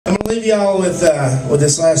Leave y'all with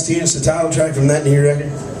this last tune. It's the title track from that new record.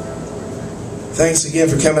 Thanks again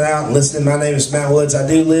for coming out and listening. My name is Matt Woods. I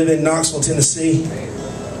do live in Knoxville, Tennessee.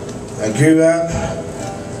 I grew up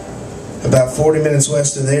about 40 minutes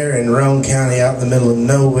west of there in Roane County, out in the middle of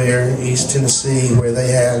nowhere, East Tennessee, where they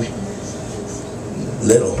had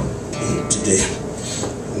little to do.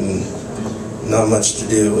 Not much to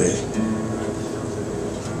do with.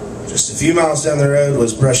 Just a few miles down the road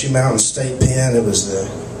was Brushy Mountain State Pen. It was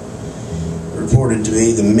reported to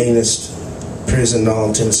be the meanest prison in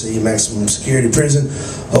all Tennessee, maximum security prison,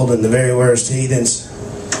 holding the very worst heathens,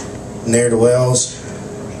 ne'er-do-wells,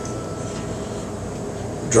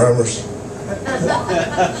 drummers.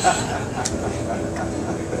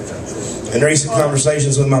 In recent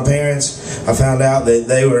conversations with my parents, I found out that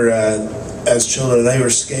they were, as children, they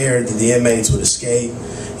were scared that the inmates would escape,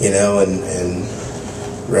 you know, and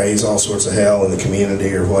raise all sorts of hell in the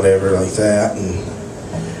community or whatever like that.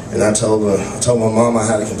 And I told my mom I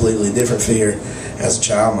had a completely different fear. As a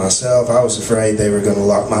child myself, I was afraid they were going to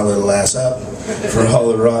lock my little ass up for all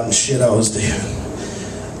the rotten shit I was doing.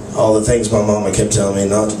 All the things my mama kept telling me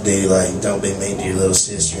not to do, like don't be mean to your little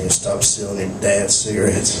sister and stop stealing your dad's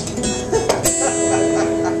cigarettes.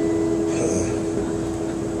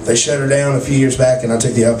 They shut her down a few years back, and I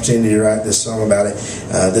took the opportunity to write this song about it.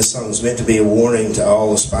 This song is meant to be a warning to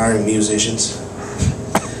all aspiring musicians,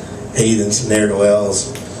 heathens,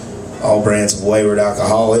 ne'er-do-wells, all brands of wayward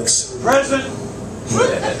alcoholics, present,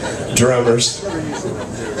 drummers,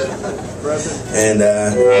 and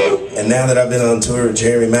now that I've been on tour with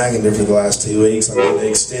Jeremy McIntyre for the last 2 weeks, I'm going to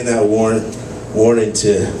extend that warning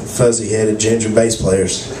to fuzzy-headed ginger bass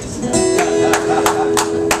players.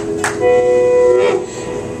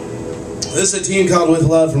 This is a tune called With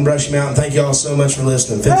Love from Brushy Mountain. Thank you all so much for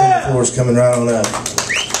listening. 15 on the floor is coming right on up.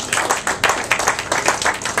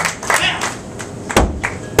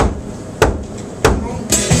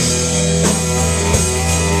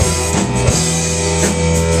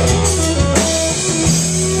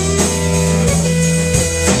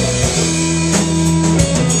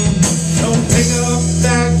 Don't pick up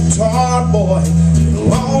that guitar, boy.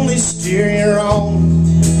 It'll only steer you wrong.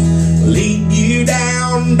 Lead you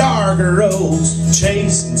down darker roads,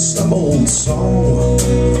 chasing some old song.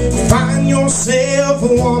 Find yourself a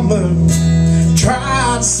woman,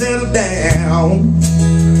 try to settle down.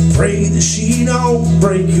 Pray that she don't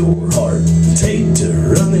break your heart, take to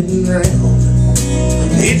running around.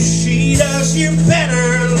 If she does, you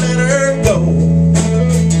better let her go.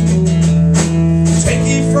 Take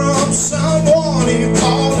you from someone you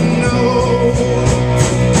ought to know.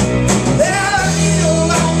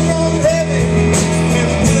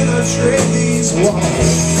 Tread these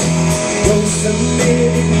walls, ghosts of men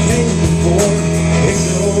who came before, they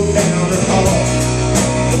go down the hall.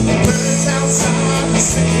 The birds outside are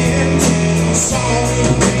singing a song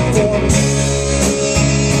for me.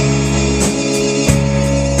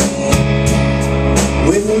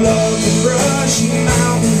 With love to Brushy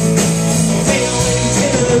Mountain, down in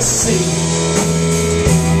Tennessee.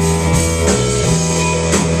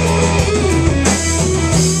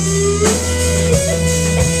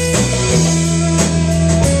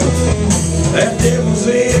 That devil's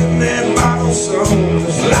in that bottle song,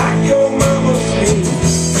 just like your mama said.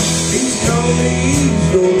 He's gonna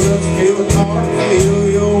ease your lust, feel it hard, feel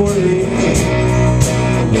your way.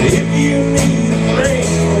 But if you need a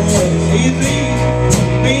friend, it's easy to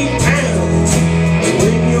be found.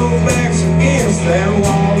 When your back's against that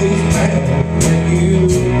wall, he's bound to let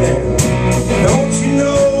you down. Don't you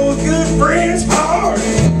know a good friend's hard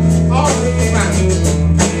to find,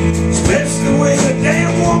 especially when the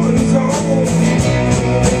damn woman's on.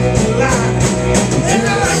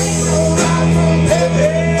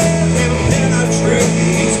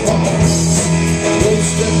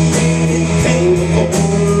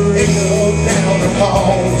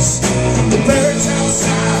 The birds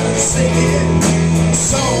outside are singing a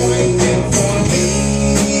song for me.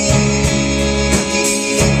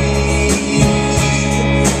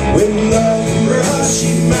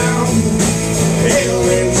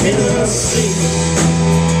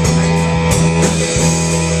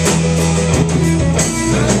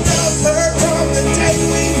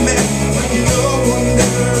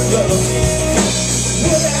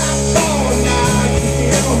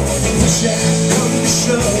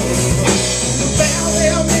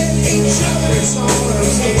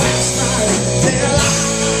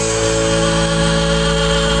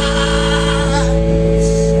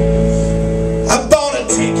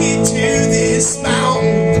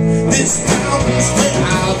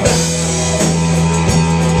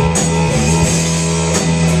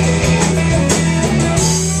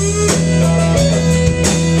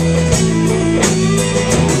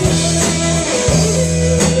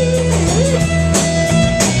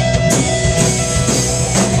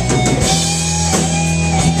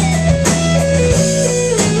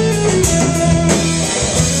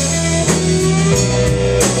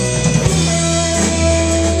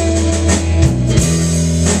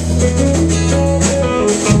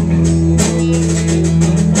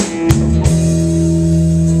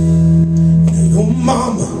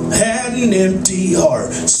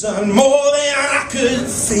 apart. Son, more than I could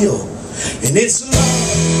feel. And it's love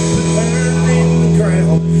that burned in the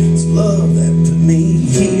ground. It's love that put me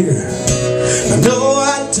here. I know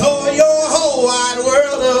I tore your whole wide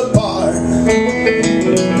world apart.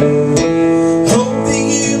 Hope that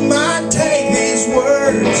you might take these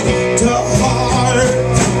words to heart.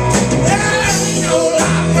 There ain't no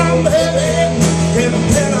light from heaven can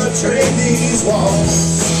penetrate these walls.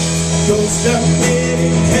 Go stuck in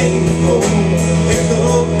incapable,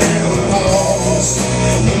 echo down the halls.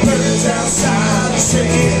 The birds outside are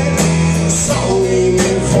singing a song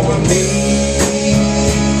meant for me.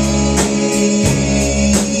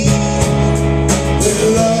 We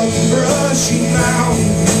love Brushy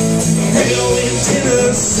Mountain, hell in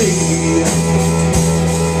Tennessee.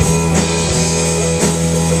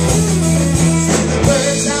 The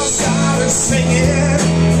birds outside are singing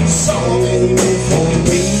a song meant for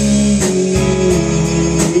me.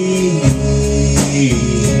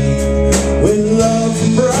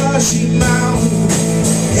 Brushy Mountain,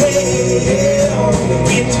 hell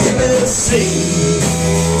in Tennessee.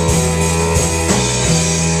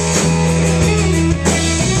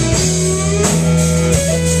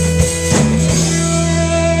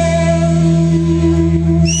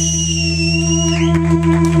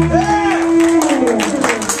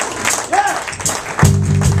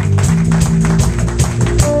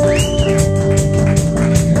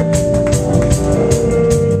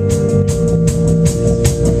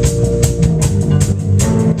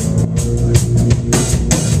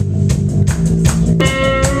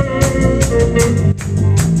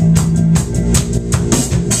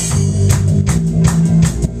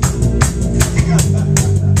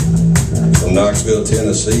 Knoxville,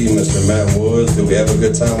 Tennessee, Mr. Matt Woods. Did we have a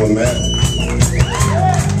good time with Matt?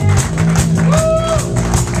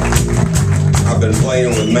 I've been playing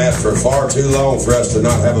with Matt for far too long for us to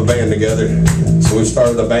not have a band together, so we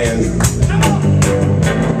started a band.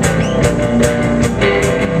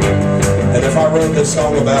 And if I wrote this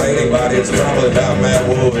song about anybody, it's probably about Matt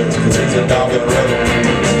Woods, because he's a dog in the road.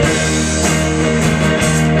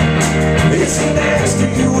 It's a nasty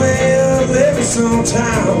way of living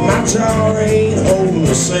sometime. My jaw ain't holding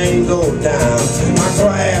a single dime. My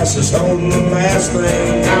glass is holding the last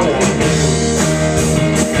thing I want to do.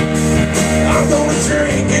 I'm gonna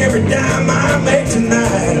drink every dime I make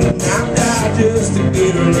tonight, and I'll die just to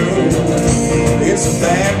get a room. It's a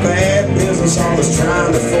bad, bad business, always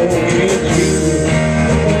trying to forget you.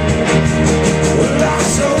 Well, I'm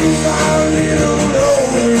so far a little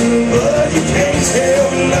older, but you can't tell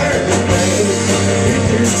me learn. If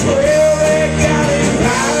there's 12 that got it,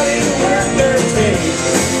 I didn't work 13.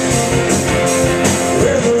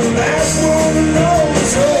 We're the last one to know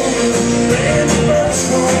it's over, and the first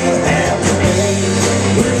one to have to pay.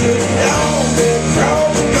 We're the dog that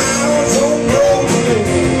crawled the miles on rolling.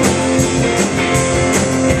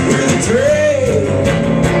 We're the trade.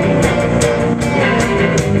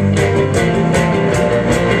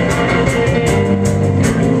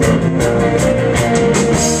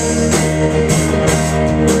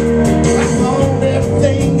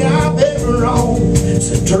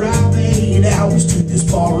 Drive 8 hours to this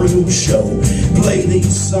ballroom show, play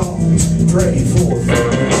these songs, pray for it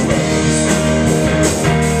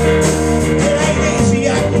ain't easy,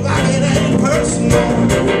 acting like it ain't personal.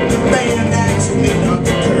 The band asked me not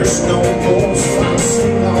to curse no more, so I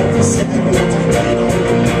sing all the sacrifice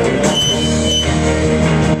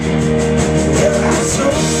well, I'm so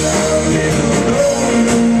proud little old,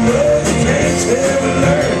 but you can't tell me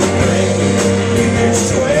learn to play. If there's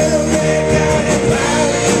 12 that got it loud,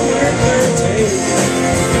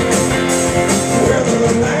 we're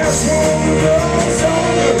the last one goes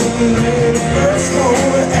on, and the first one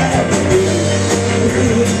to have to be. We're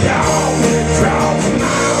the dog that draws the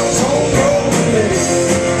miles on rolling.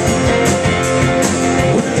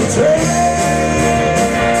 We're the train.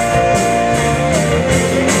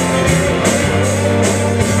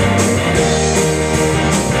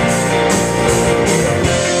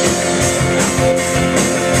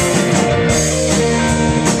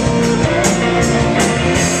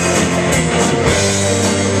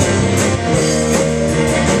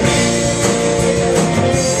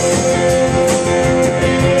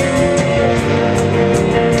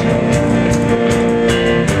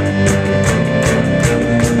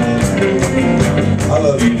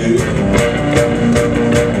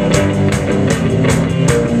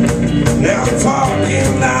 Now the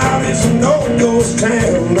parking lot is a no-ghost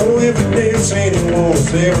town. No evidence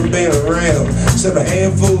anyone's ever been around, except a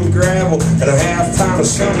handful of gravel and a half pint of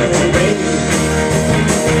something to baby.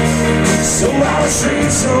 So I was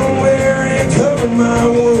sleep somewhere and cover my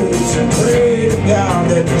wounds and pray to God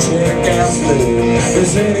that the check out's due.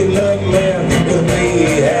 Is any luck, man?